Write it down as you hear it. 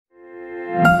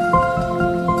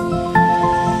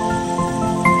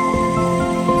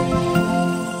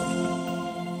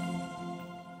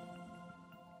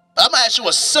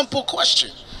a simple question.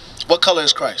 What color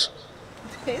is Christ?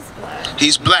 He's black.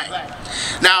 He's black.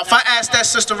 Now, if I ask that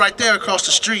sister right there across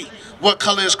the street, what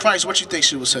color is Christ, what you think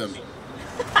she would tell me?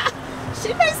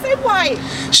 She may say white.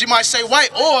 She might say white,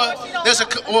 or there's a,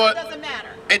 or it doesn't matter.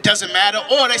 It doesn't matter,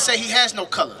 or they say he has no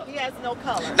color. He has no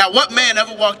color. Now, what man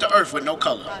ever walked the earth with no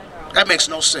color? That makes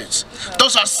no sense.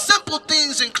 Those are simple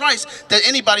things in Christ that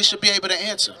anybody should be able to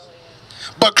answer.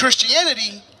 But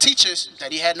Christianity teaches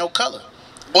that he had no color,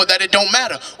 or that it don't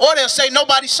matter, or they'll say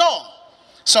nobody saw him.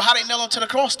 So how they nail him to the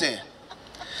cross then?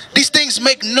 These things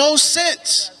make no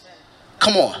sense.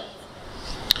 Come on.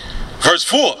 Verse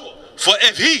 4. For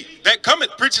if he that cometh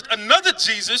preacheth another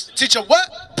Jesus, Teacher,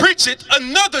 what? preacheth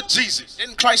another Jesus.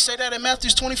 Didn't Christ say that in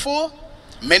Matthew 24?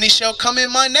 Many shall come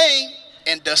in my name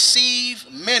and deceive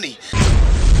many.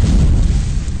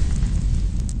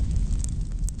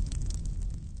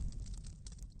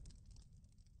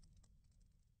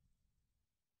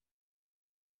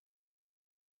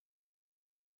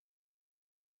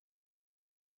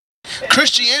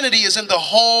 Christianity is in the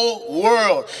whole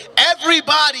world.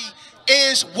 Everybody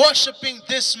is worshiping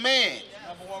this man.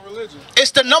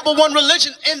 It's the #1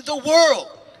 religion in the world,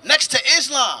 next to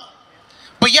Islam.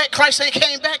 But yet Christ ain't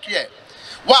came back yet.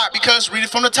 Why? Because, read it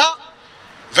from the top.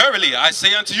 Verily I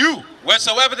say unto you,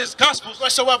 wheresoever this gospel,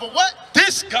 Whatsoever what?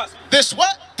 this gospel, This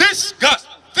what? this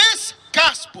gospel, This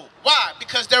gospel. Why?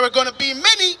 Because there are going to be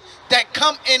many that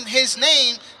come in his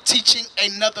name teaching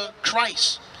another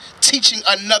Christ, teaching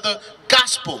another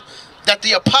gospel that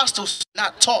the apostles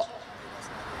not taught.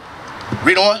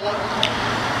 Read on.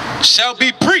 shall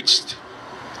be preached.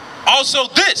 Also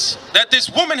this, that this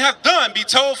woman hath done, be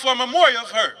told for a memorial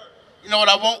of her. You know what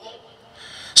I want?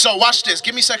 So watch this.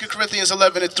 Give me 2 Corinthians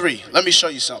 11:3. Let me show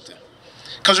you something.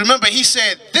 Because remember, he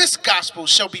said, this gospel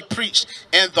shall be preached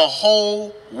in the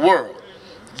whole world.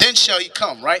 Then shall he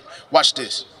come, right? Watch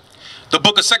this. The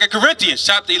book of 2 Corinthians,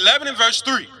 chapter 11 and verse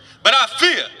 3. But I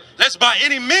fear, lest by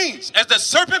any means, as the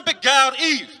serpent beguiled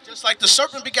Eve. Just like the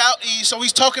serpent beguiled Eve. So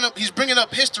he's bringing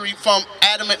up history from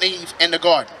Adam and Eve in the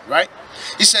garden, right?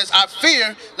 He says, I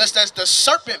fear lest as the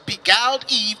serpent beguiled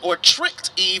Eve, or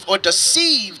tricked Eve, or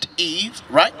deceived Eve,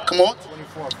 right? Come on.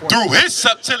 Through his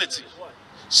subtlety.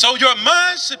 So your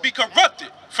minds should be corrupted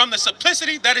from the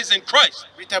simplicity that is in Christ.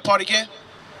 Read that part again.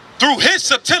 Through his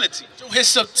subtlety. Through his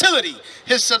subtlety.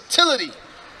 His subtlety.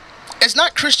 Is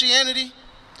not Christianity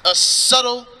a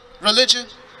subtle religion?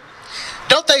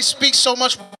 Don't they speak so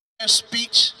much with their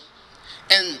speech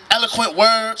and eloquent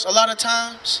words a lot of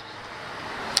times?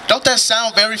 Don't that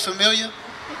sound very familiar?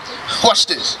 Watch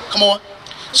this. Come on.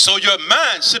 So your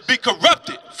mind should be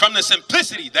corrupted from the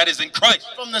simplicity that is in Christ.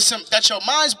 That your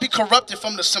minds be corrupted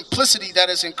from the simplicity that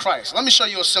is in Christ. Let me show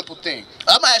you a simple thing.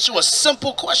 I'm going to ask you a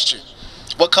simple question.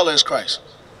 What color is Christ?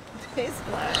 He's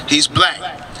black. He's black.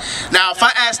 Now, if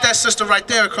I ask that sister right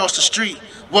there across the street,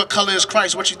 what color is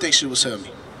Christ, what you think she would tell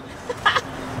me?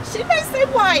 She may say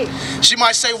white. She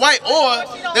might say white,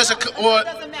 or there's a, or it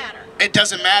doesn't matter. It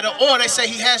doesn't matter, or they say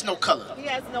he has no color. He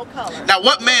has no color. Now,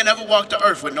 what man ever walked the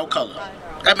earth with no color?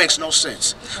 That makes no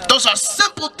sense. Those are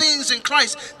simple things in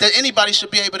Christ that anybody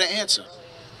should be able to answer.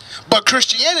 But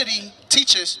Christianity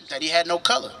teaches that he had no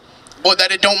color, or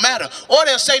that it don't matter, or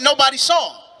they'll say nobody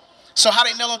saw him. So how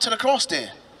they nail him to the cross then?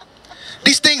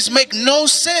 These things make no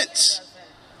sense.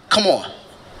 Come on.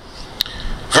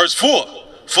 Verse 4.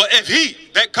 For if he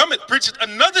that cometh preacheth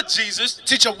another Jesus,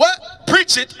 Teacher, what?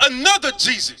 preacheth another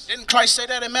Jesus. Didn't Christ say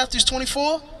that in Matthew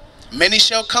 24? Many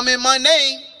shall come in my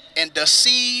name and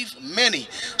deceive many.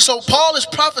 So Paul is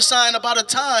prophesying about a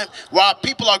time where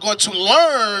people are going to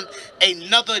learn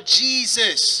another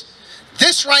Jesus.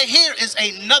 This right here is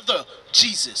another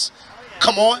Jesus.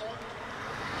 Come on.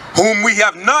 Whom we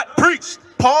have not preached.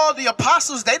 Paul, the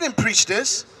apostles, they didn't preach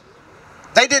this.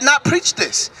 They did not preach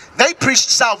this. They preached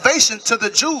salvation to the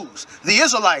Jews, the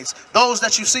Israelites, those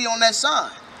that you see on that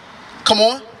sign. Come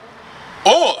on.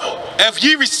 Or if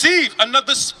ye receive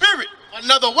another spirit.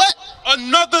 Another what?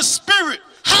 Another spirit.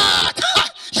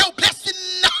 Ha! Your blessing.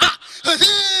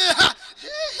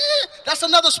 That's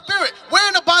another spirit. Where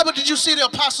in the Bible did you see the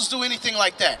apostles do anything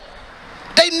like that?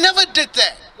 They never did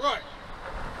that. Right.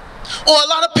 Or a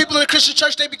lot of people in the Christian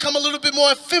church, they become a little bit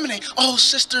more effeminate. Oh,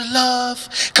 sister love,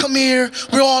 come here.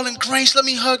 We're all in grace. Let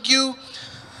me hug you.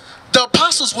 The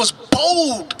apostles was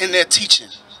bold in their teaching.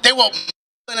 They were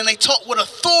and they taught with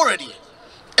authority.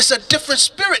 It's a different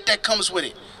spirit that comes with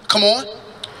it. Come on.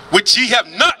 Which ye have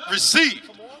not received.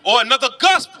 Or another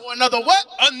gospel. Or another what?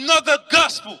 Another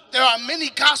gospel. There are many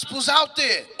gospels out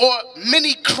there. Or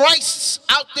many Christs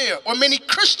out there. Or many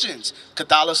Christians.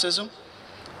 Catholicism,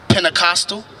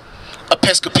 Pentecostal,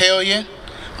 Episcopalian,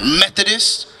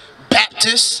 Methodist,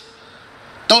 Baptist,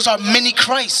 Those are many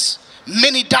Christs,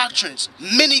 many doctrines,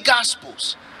 many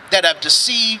gospels that have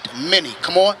deceived many.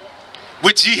 Come on.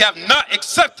 Which ye have not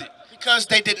accepted. Because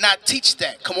they did not teach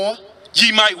that. Come on.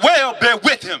 Ye might well bear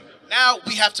with him. Now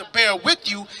we have to bear with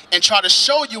you and try to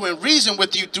show you and reason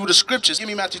with you through the scriptures. Give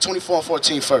me Matthew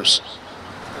 24:14 first.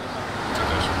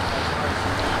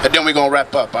 And then we're going to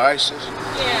wrap up, all right, sis?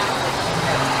 Yeah.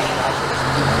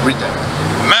 Read that.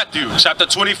 Matthew chapter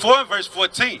 24 verse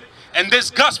 14. And this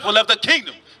gospel of the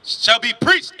kingdom shall be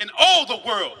preached in all the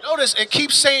world. Notice it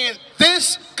keeps saying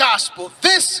this gospel,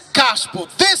 this gospel,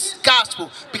 this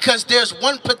gospel, because there's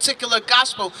one particular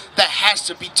gospel that has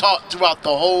to be taught throughout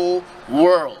the whole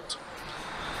world.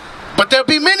 But there'll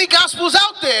be many gospels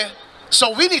out there,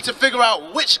 so we need to figure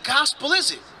out which gospel is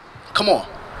it. Come on.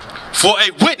 For a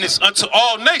witness unto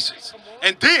all nations.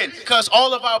 And then, because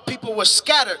all of our people were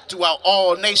scattered throughout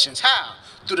all nations. How?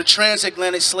 Through the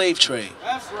transatlantic slave trade.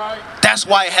 That's right. That's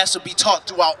why it has to be taught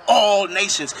throughout all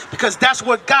nations, because that's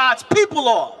where God's people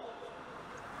are.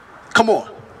 Come on.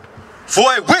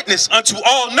 For a witness unto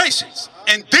all nations,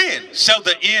 and then shall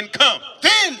the end come.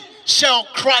 Then shall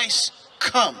Christ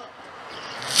come.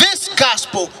 This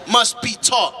gospel must be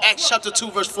taught. Acts chapter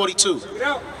 2 verse 42.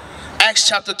 Acts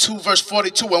chapter 2 verse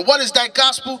 42. And what is that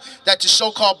gospel? That the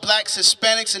so-called blacks,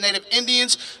 Hispanics, and Native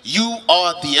Indians, you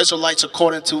are the Israelites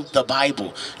according to the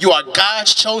Bible. You are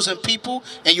God's chosen people,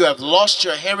 and you have lost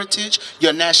your heritage,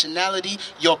 your nationality,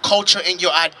 your culture, and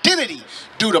your identity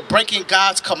due to breaking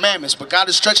God's commandments. But God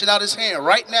is stretching out his hand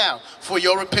right now for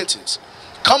your repentance.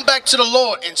 Come back to the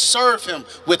Lord and serve him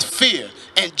with fear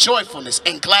and joyfulness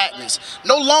and gladness.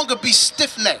 No longer be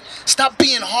stiff-necked. Stop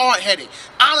being hard-headed.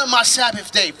 Honor my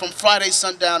Sabbath day from Friday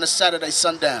sundown to Saturday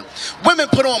sundown. Women,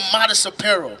 put on modest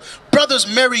apparel. Brothers,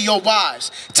 marry your wives.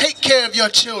 Take care of your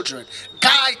children.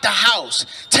 Guide the house.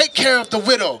 Take care of the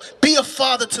widow. Be a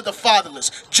father to the fatherless.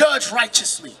 Judge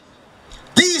righteously.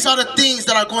 These are the things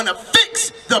that are going to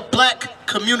fix the black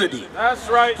community. That's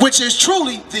right. Which is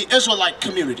truly the Israelite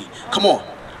community. Come on.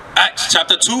 Acts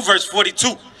chapter 2 verse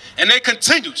 42. And they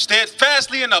continued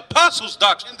steadfastly in the apostles'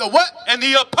 doctrine. In the what? In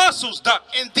the apostles'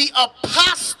 doctrine. In the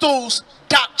apostles'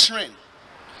 doctrine.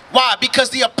 Why? Because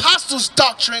the apostles'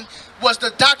 doctrine was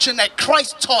the doctrine that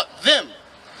Christ taught them.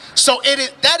 So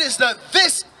that is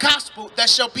this gospel that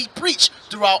shall be preached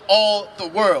throughout all the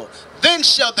world. Then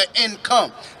shall the end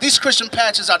come. These Christian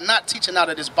pastors are not teaching out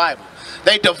of this Bible.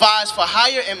 They devise for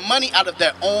hire and money out of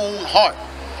their own heart.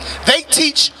 They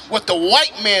teach what the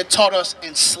white man taught us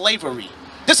in slavery.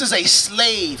 This is a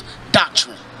slave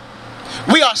doctrine.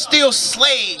 We are still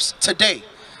slaves today.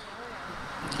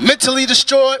 Mentally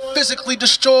destroyed, physically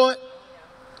destroyed.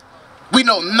 We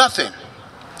know nothing,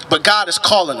 but God is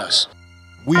calling us.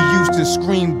 We used to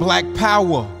scream black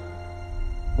power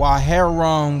while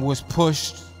Heron was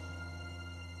pushed.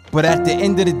 But at the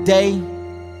end of the day,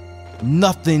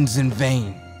 nothing's in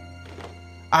vain.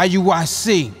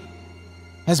 IUIC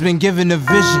has been given a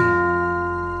vision.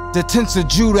 The tents of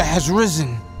Judah has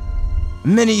risen.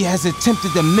 Many has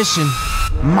attempted the mission.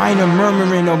 Minor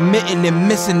murmuring, omitting, and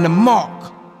missing the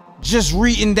mark. Just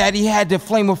reading that he had the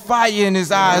flame of fire in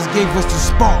his eyes gave us the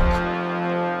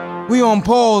spark. We on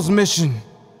Paul's mission.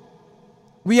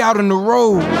 We out on the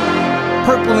road,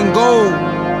 purple and gold.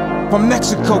 From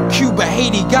Mexico, Cuba,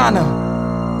 Haiti,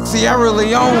 Ghana, Sierra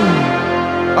Leone.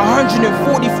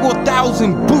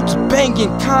 144,000 boots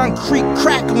banging, concrete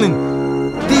crackling.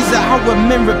 These are our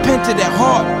men repented at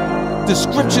heart. The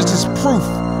scriptures is proof.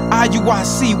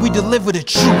 IUIC, we deliver the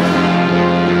truth.